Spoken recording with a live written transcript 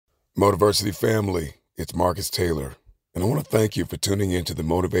Motiversity family, it's Marcus Taylor, and I want to thank you for tuning into the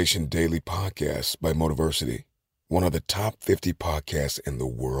Motivation Daily Podcast by Motiversity, one of the top 50 podcasts in the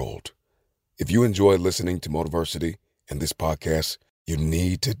world. If you enjoy listening to Motiversity and this podcast, you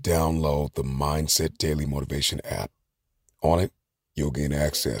need to download the Mindset Daily Motivation app. On it, you'll gain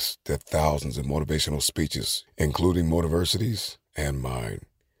access to thousands of motivational speeches, including Motiversity's and mine.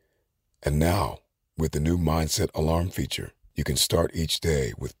 And now, with the new Mindset Alarm feature, you can start each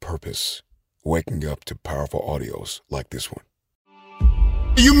day with purpose, waking up to powerful audios like this one.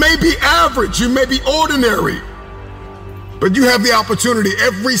 You may be average, you may be ordinary, but you have the opportunity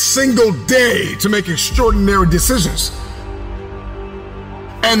every single day to make extraordinary decisions.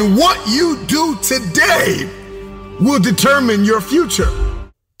 And what you do today will determine your future.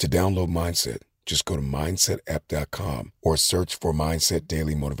 To download Mindset, just go to mindsetapp.com or search for Mindset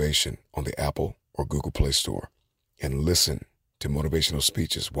Daily Motivation on the Apple or Google Play Store and listen to motivational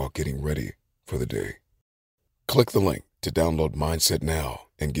speeches while getting ready for the day. Click the link to download Mindset now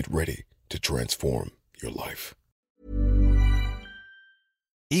and get ready to transform your life.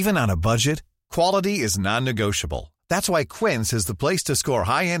 Even on a budget, quality is non-negotiable. That's why Quince is the place to score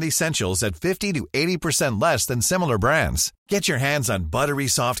high-end essentials at 50 to 80% less than similar brands. Get your hands on buttery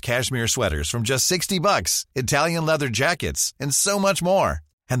soft cashmere sweaters from just $60, Italian leather jackets, and so much more.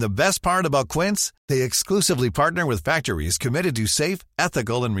 And the best part about Quince, they exclusively partner with factories committed to safe,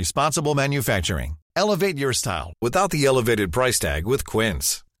 ethical, and responsible manufacturing. Elevate your style without the elevated price tag with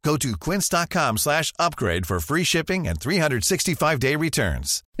Quince. Go to quince.com/upgrade for free shipping and 365-day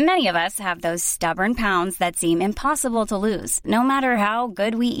returns. Many of us have those stubborn pounds that seem impossible to lose, no matter how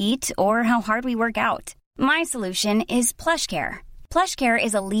good we eat or how hard we work out. My solution is PlushCare. PlushCare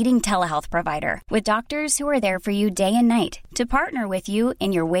is a leading telehealth provider with doctors who are there for you day and night to partner with you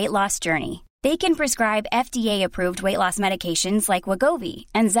in your weight loss journey. They can prescribe FDA-approved weight loss medications like Wegovy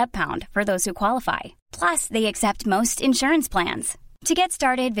and Zepbound for those who qualify. Plus, they accept most insurance plans. To get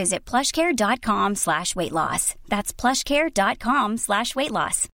started, visit plushcare.com/weightloss. That's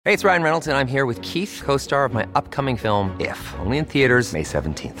plushcare.com/weightloss. Hey, it's Ryan Reynolds, and I'm here with Keith, co-star of my upcoming film, If, only in theaters May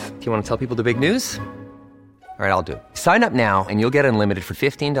 17th. Do you want to tell people the big news? All right, I'll do it. Sign up now and you'll get unlimited for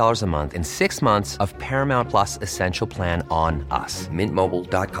 $15 a month and 6 months of Paramount Plus Essential Plan on us.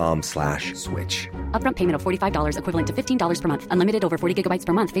 MintMobile.com/switch. Upfront payment of $45 equivalent to $15 per month. Unlimited over 40 gigabytes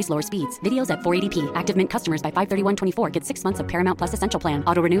per month. Face lower speeds. Videos at 480p. Active Mint customers by 531.24 get 6 months of Paramount Plus Essential Plan.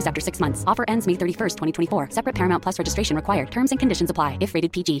 Auto renews after 6 months. Offer ends May 31st, 2024. Separate Paramount Plus registration required. Terms and conditions apply if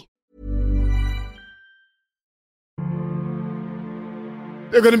rated PG.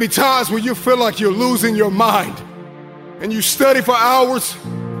 There are going to be times when you feel like you're losing your mind and you study for hours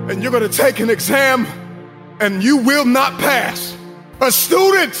and you're going to take an exam and you will not pass. A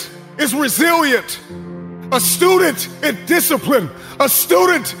student is resilient. A student is disciplined. A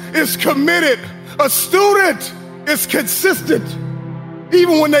student is committed. A student is consistent,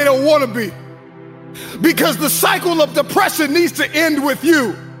 even when they don't want to be. Because the cycle of depression needs to end with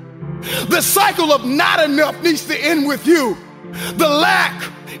you. The cycle of not enough needs to end with you. The lack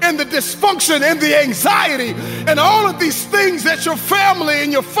and the dysfunction and the anxiety and all of these things that your family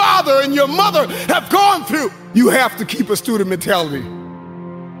and your father and your mother have gone through. You have to keep a student mentality.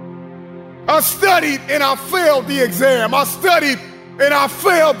 I studied and I failed the exam. I studied and I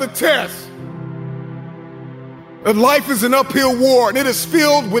failed the test. And life is an uphill war, and it is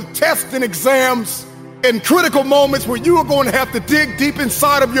filled with tests and exams and critical moments where you are going to have to dig deep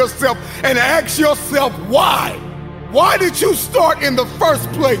inside of yourself and ask yourself why. Why did you start in the first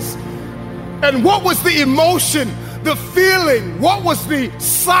place? And what was the emotion, the feeling? What was the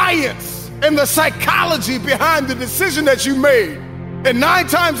science and the psychology behind the decision that you made? And 9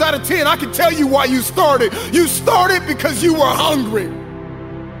 times out of 10, I can tell you why you started. You started because you were hungry.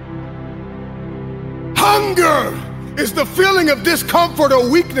 Hunger is the feeling of discomfort or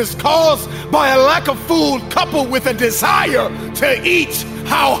weakness caused by a lack of food coupled with a desire to eat.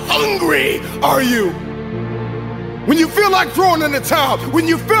 How hungry are you? When you feel like throwing in the towel, when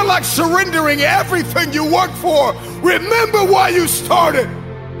you feel like surrendering everything you worked for, remember why you started.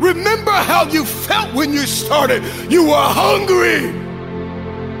 Remember how you felt when you started. You were hungry.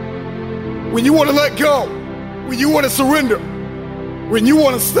 When you want to let go, when you want to surrender, when you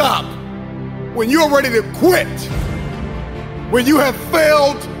want to stop, when you're ready to quit, when you have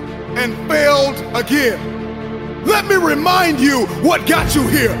failed and failed again. Let me remind you what got you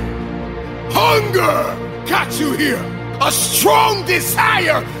here. Hunger got you here. A strong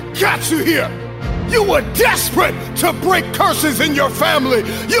desire got you here. You were desperate to break curses in your family.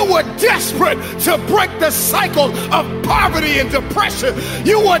 You were desperate to break the cycle of poverty and depression.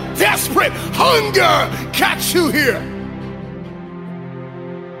 You were desperate. Hunger got you here.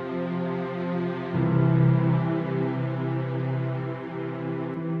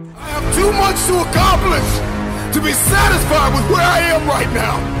 too much to accomplish to be satisfied with where I am right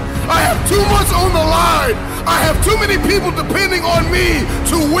now. I have too much on the line. I have too many people depending on me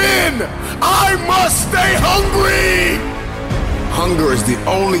to win. I must stay hungry. Hunger is the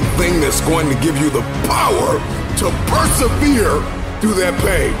only thing that's going to give you the power to persevere through that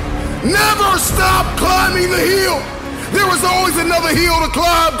pain. Never stop climbing the hill. There is always another hill to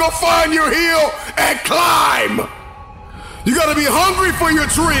climb. Go find your hill and climb. You gotta be hungry for your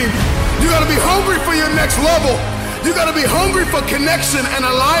dream. You gotta be hungry for your next level. You gotta be hungry for connection and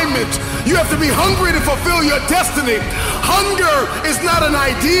alignment. You have to be hungry to fulfill your destiny. Hunger is not an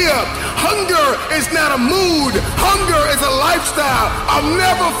idea. Hunger is not a mood. Hunger is a lifestyle. I'm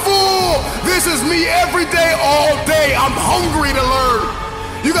never full. This is me every day, all day. I'm hungry to learn.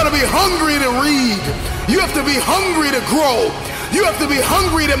 You gotta be hungry to read. You have to be hungry to grow. You have to be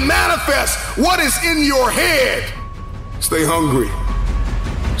hungry to manifest what is in your head. Stay hungry.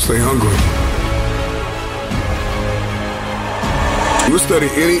 Stay hungry. You study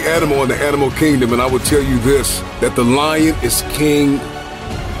any animal in the animal kingdom, and I will tell you this, that the lion is king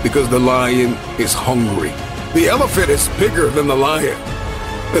because the lion is hungry. The elephant is bigger than the lion.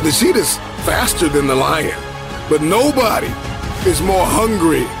 And the cheetah is faster than the lion. But nobody is more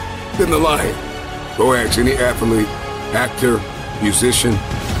hungry than the lion. Go ask any athlete, actor, musician,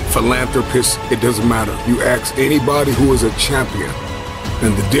 philanthropist, it doesn't matter. You ask anybody who is a champion,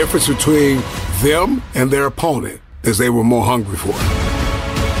 and the difference between them and their opponent is they were more hungry for it.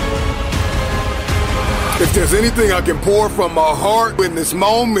 If there's anything I can pour from my heart in this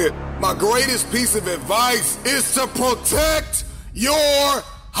moment, my greatest piece of advice is to protect your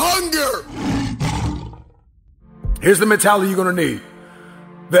hunger. Here's the mentality you're gonna need.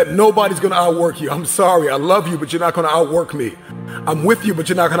 That nobody's gonna outwork you. I'm sorry, I love you, but you're not gonna outwork me. I'm with you, but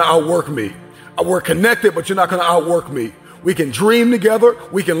you're not gonna outwork me. We're connected, but you're not gonna outwork me. We can dream together,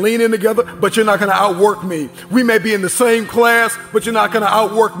 we can lean in together, but you're not gonna outwork me. We may be in the same class, but you're not gonna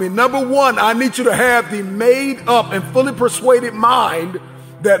outwork me. Number one, I need you to have the made up and fully persuaded mind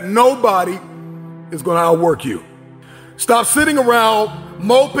that nobody is gonna outwork you. Stop sitting around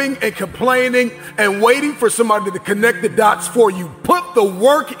moping and complaining and waiting for somebody to connect the dots for you. Put the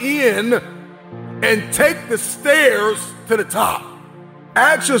work in and take the stairs to the top.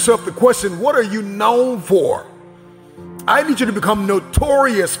 Ask yourself the question, what are you known for? I need you to become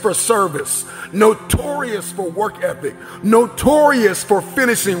notorious for service, notorious for work ethic, notorious for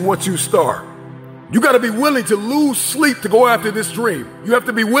finishing what you start. You got to be willing to lose sleep to go after this dream. You have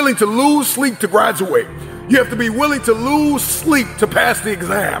to be willing to lose sleep to graduate. You have to be willing to lose sleep to pass the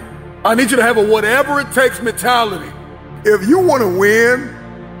exam. I need you to have a whatever it takes mentality. If you want to win,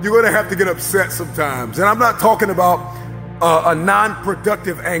 you're going to have to get upset sometimes. And I'm not talking about a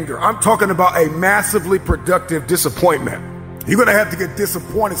non-productive anger. I'm talking about a massively productive disappointment. You're going to have to get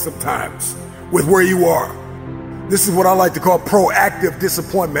disappointed sometimes with where you are. This is what I like to call proactive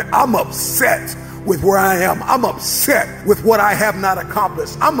disappointment. I'm upset with where I am. I'm upset with what I have not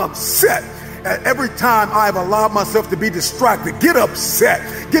accomplished. I'm upset at every time I've allowed myself to be distracted. Get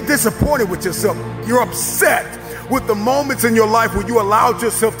upset. Get disappointed with yourself. You're upset with the moments in your life where you allowed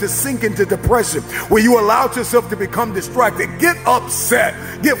yourself to sink into depression, where you allowed yourself to become distracted. Get upset.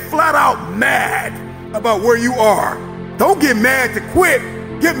 Get flat out mad about where you are. Don't get mad to quit.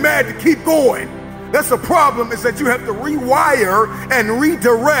 Get mad to keep going. That's the problem, is that you have to rewire and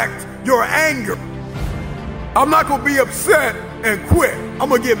redirect your anger. I'm not going to be upset and quit. I'm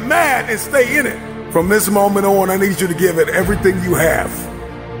going to get mad and stay in it. From this moment on, I need you to give it everything you have.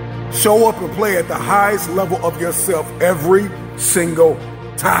 Show up and play at the highest level of yourself every single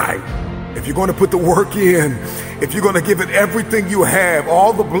time. If you're going to put the work in, if you're going to give it everything you have,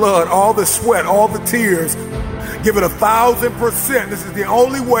 all the blood, all the sweat, all the tears, give it 1,000%. This is the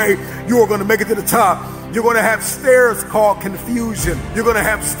only way you are going to make it to the top. You're going to have stairs called confusion. You're going to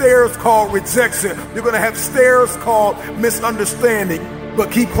have stairs called rejection. You're going to have stairs called misunderstanding.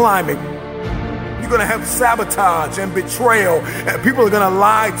 But keep climbing. You're going to have sabotage and betrayal, and people are going to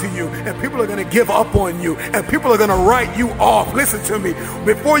lie to you, and people are going to give up on you, and people are going to write you off. Listen to me.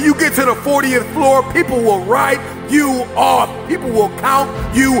 Before you get to the 40th floor, people will write you off. People will count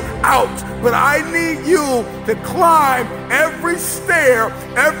you out. But I need you to climb every stair,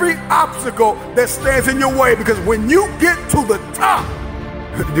 every obstacle that stands in your way, because when you get to the top,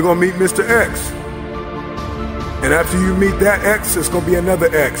 you're going to meet Mr. X. And after you meet that X, it's going to be another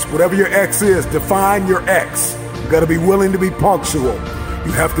X. Whatever your X is, define your X. You got to be willing to be punctual.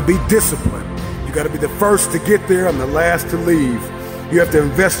 You have to be disciplined. You got to be the first to get there and the last to leave. You have to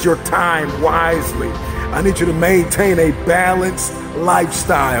invest your time wisely. I need you to maintain a balanced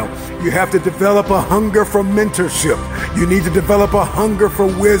lifestyle. You have to develop a hunger for mentorship. You need to develop a hunger for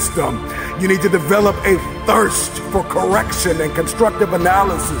wisdom. You need to develop a thirst for correction and constructive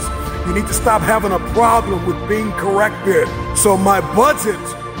analysis. You need to stop having a problem with being corrected. So my budget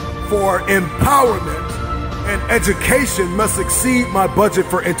for empowerment and education must exceed my budget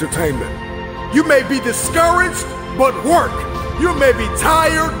for entertainment. You may be discouraged, but work. You may be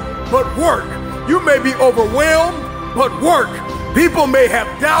tired, but work. You may be overwhelmed, but work. People may have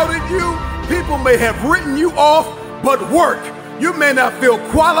doubted you. People may have written you off, but work. You may not feel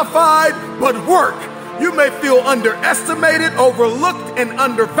qualified, but work. You may feel underestimated, overlooked, and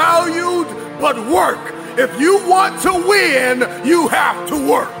undervalued, but work. If you want to win, you have to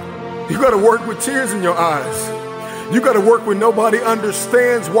work. You gotta work with tears in your eyes. You gotta work when nobody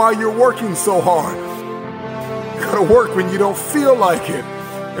understands why you're working so hard. You gotta work when you don't feel like it.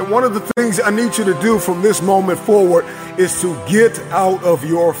 And one of the things I need you to do from this moment forward is to get out of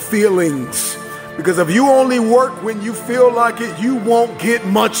your feelings. Because if you only work when you feel like it, you won't get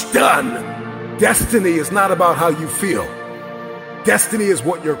much done. Destiny is not about how you feel. Destiny is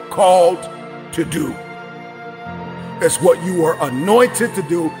what you're called to do. It's what you are anointed to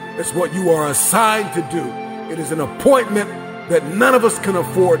do. It's what you are assigned to do. It is an appointment that none of us can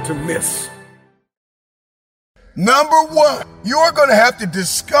afford to miss. Number one, you're going to have to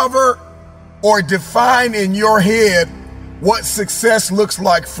discover or define in your head what success looks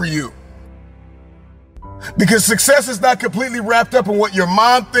like for you. Because success is not completely wrapped up in what your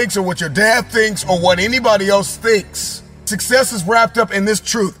mom thinks or what your dad thinks or what anybody else thinks. Success is wrapped up in this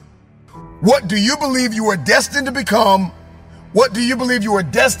truth. What do you believe you are destined to become? What do you believe you are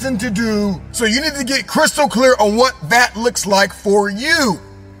destined to do? So you need to get crystal clear on what that looks like for you.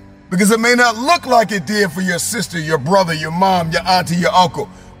 Because it may not look like it did for your sister, your brother, your mom, your auntie, your uncle.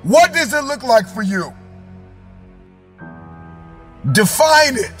 What does it look like for you?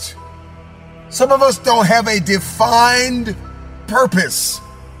 Define it. Some of us don't have a defined purpose.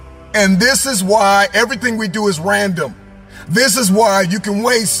 And this is why everything we do is random. This is why you can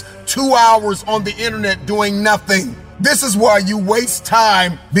waste 2 hours on the internet doing nothing. This is why you waste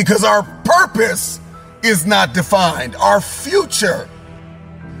time, because our purpose is not defined. Our future,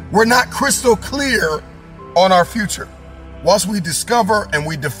 we're not crystal clear on our future. Once we discover and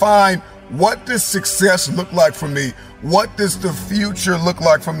we define what does success look like for me, what does the future look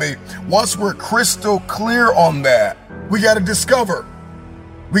like for me, once we're crystal clear on that, we got to discover,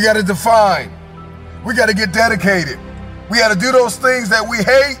 we got to define, we got to get dedicated. We got to do those things that we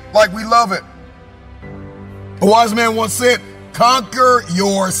hate like we love it. A wise man once said, conquer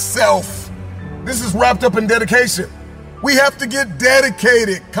yourself. This is wrapped up in dedication. We have to get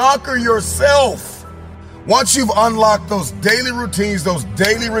dedicated. Conquer yourself. Once you've unlocked those daily routines, those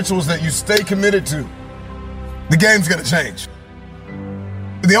daily rituals that you stay committed to, the game's going to change.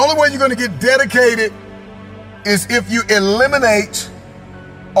 The only way you're going to get dedicated is if you eliminate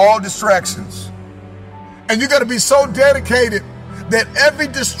all distractions. And you got to be so dedicated that every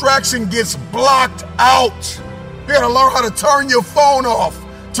distraction gets blocked out. You got to learn how to turn your phone off,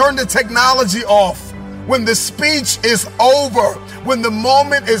 turn the technology off. When the speech is over, when the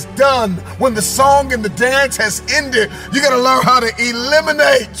moment is done, when the song and the dance has ended, you got to learn how to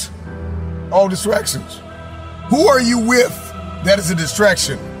eliminate all distractions. Who are you with? That is a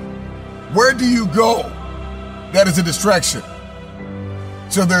distraction. Where do you go? That is a distraction.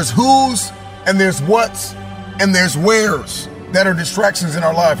 So there's who's and there's what's and there's where's that are distractions in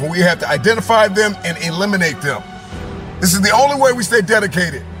our life, and we have to identify them and eliminate them. This is the only way we stay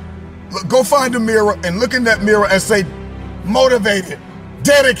dedicated. Go find a mirror and look in that mirror and say, motivated,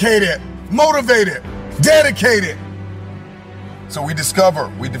 dedicated, motivated, dedicated. So we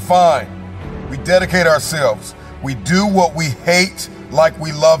discover, we define, we dedicate ourselves. We do what we hate like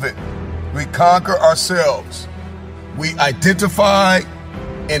we love it. We conquer ourselves. We identify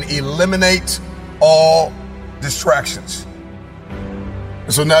and eliminate all distractions.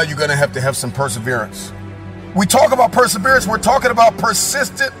 And so now you're going to have some perseverance. We talk about perseverance. We're talking about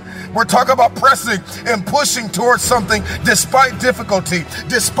persistent. We're talking about pressing and pushing towards something despite difficulty,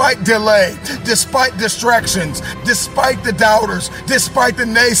 despite delay, despite distractions, despite the doubters, despite the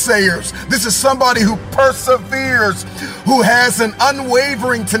naysayers. This is somebody who perseveres, who has an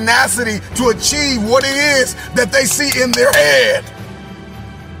unwavering tenacity to achieve what it is that they see in their head.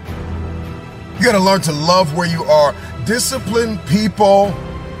 You got to learn to love where you are. Disciplined people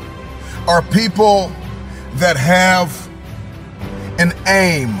are people that have an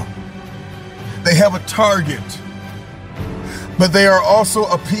aim. They have a target. But they are also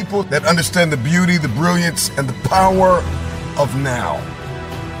a people that understand the beauty, the brilliance, and the power of now.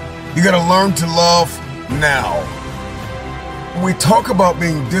 You got to learn to love now. When we talk about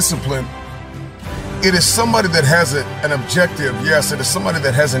being disciplined, It is somebody that has an objective. Yes, it is somebody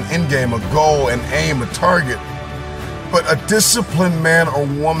that has an end game, a goal, an aim, a target. But a disciplined man or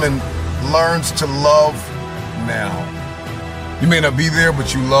woman learns to love now. You may not be there,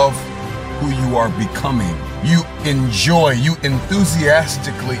 but you love who you are becoming. You enjoy, you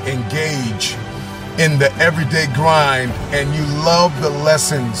enthusiastically engage in the everyday grind, and you love the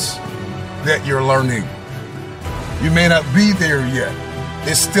lessons that you're learning. You may not be there yet.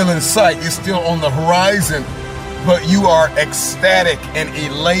 It's still in sight, it's still on the horizon, but you are ecstatic and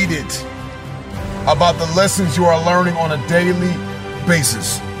elated about the lessons you are learning on a daily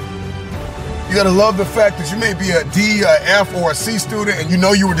basis. You gotta love the fact that you may be a D, a F, or a C student, and you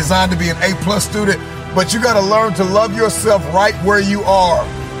know you were designed to be an A+ student, but you gotta learn to love yourself right where you are.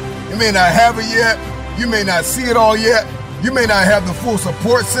 You may not have it yet, you may not see it all yet, you may not have the full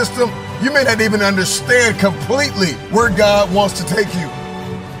support system, you may not even understand completely where God wants to take you.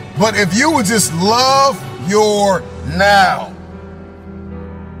 But if you would just love your now,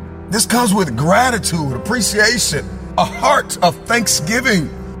 this comes with gratitude, appreciation, a heart of thanksgiving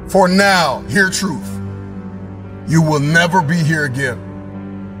for now. Hear truth. You will never be here again.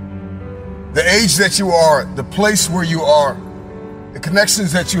 The age that you are, the place where you are, the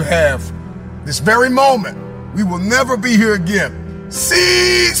connections that you have, this very moment, we will never be here again.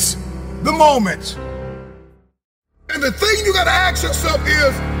 Seize the moment. And the thing you gotta ask yourself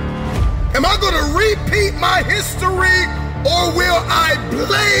is, am I gonna repeat my history, or will I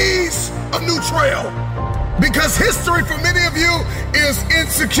blaze a new trail? Because history for many of you is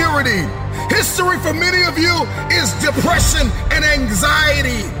insecurity. History for many of you is depression and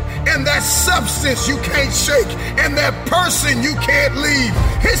anxiety, and that substance you can't shake, and that person you can't leave.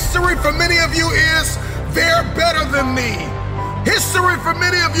 History for many of you is they're better than me. History for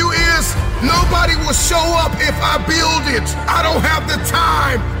many of you is nobody will show up if I build it. I don't have the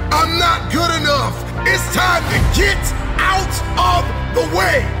time. I'm not good enough. It's time to get out of the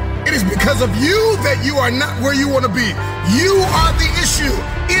way. It is because of you that you are not where you want to be. You are the issue.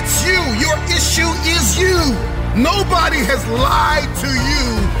 It's you. Your issue is you. Nobody has lied to you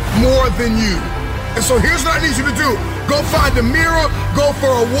more than you. And so here's what I need you to do. Go find a mirror, go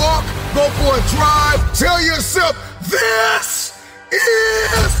for a walk, go for a drive. Tell yourself, this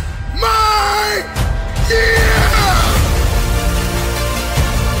is my year.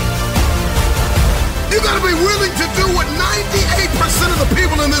 You gotta be willing to do what 98% of the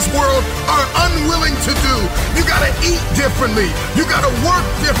people in this world are unwilling to do. You gotta eat differently. You gotta work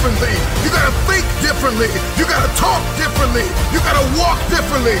differently. You gotta think differently. You gotta talk differently. You gotta walk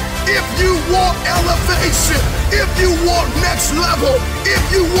differently. If you want elevation, if you want next level, if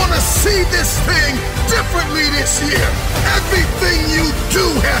you wanna see this thing differently this year, everything you do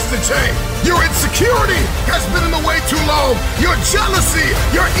has to change. Your insecurity has been in the way too long. Your jealousy,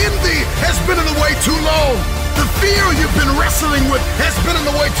 your envy has been in the way too long. The fear you've been wrestling with has been in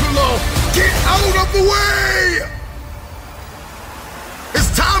the way too long. Get out of the way!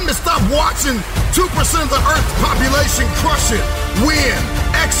 It's time to stop watching 2% of the Earth's population crush it, win,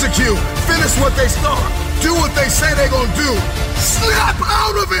 execute, finish what they start, do what they say they're gonna do. Snap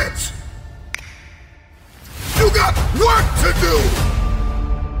out of it! You got work to do!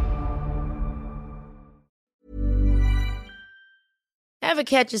 Ever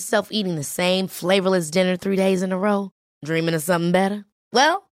catch yourself eating the same flavorless dinner 3 days in a row? Dreaming of something better?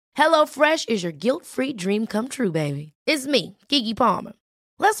 Well, HelloFresh is your guilt-free dream come true, baby. It's me, Keke Palmer.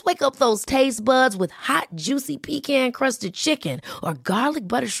 Let's wake up those taste buds with hot, juicy pecan-crusted chicken or garlic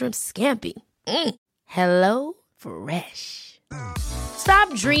butter shrimp scampi. Hello Fresh.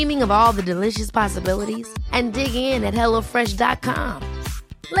 Stop dreaming of all the delicious possibilities and dig in at HelloFresh.com.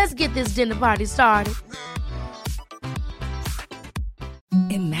 Let's get this dinner party started.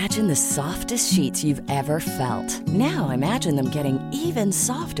 Imagine the softest sheets you've ever felt. Now imagine them getting even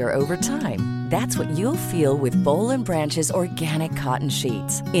softer over time. That's what you'll feel with Boll & Branch's organic cotton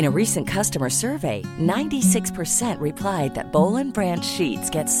sheets. In a recent customer survey, 96% replied that Boll & Branch sheets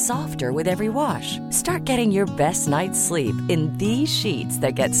get softer with every wash. Start getting your best night's sleep in these sheets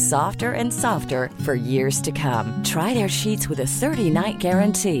that get softer and softer for years to come. Try their sheets with a 30-night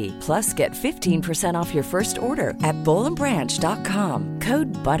guarantee. Plus, get 15% off your first order at bollandbranch.com.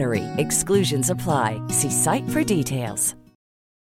 Code BUTTERY. Exclusions apply. See site for details.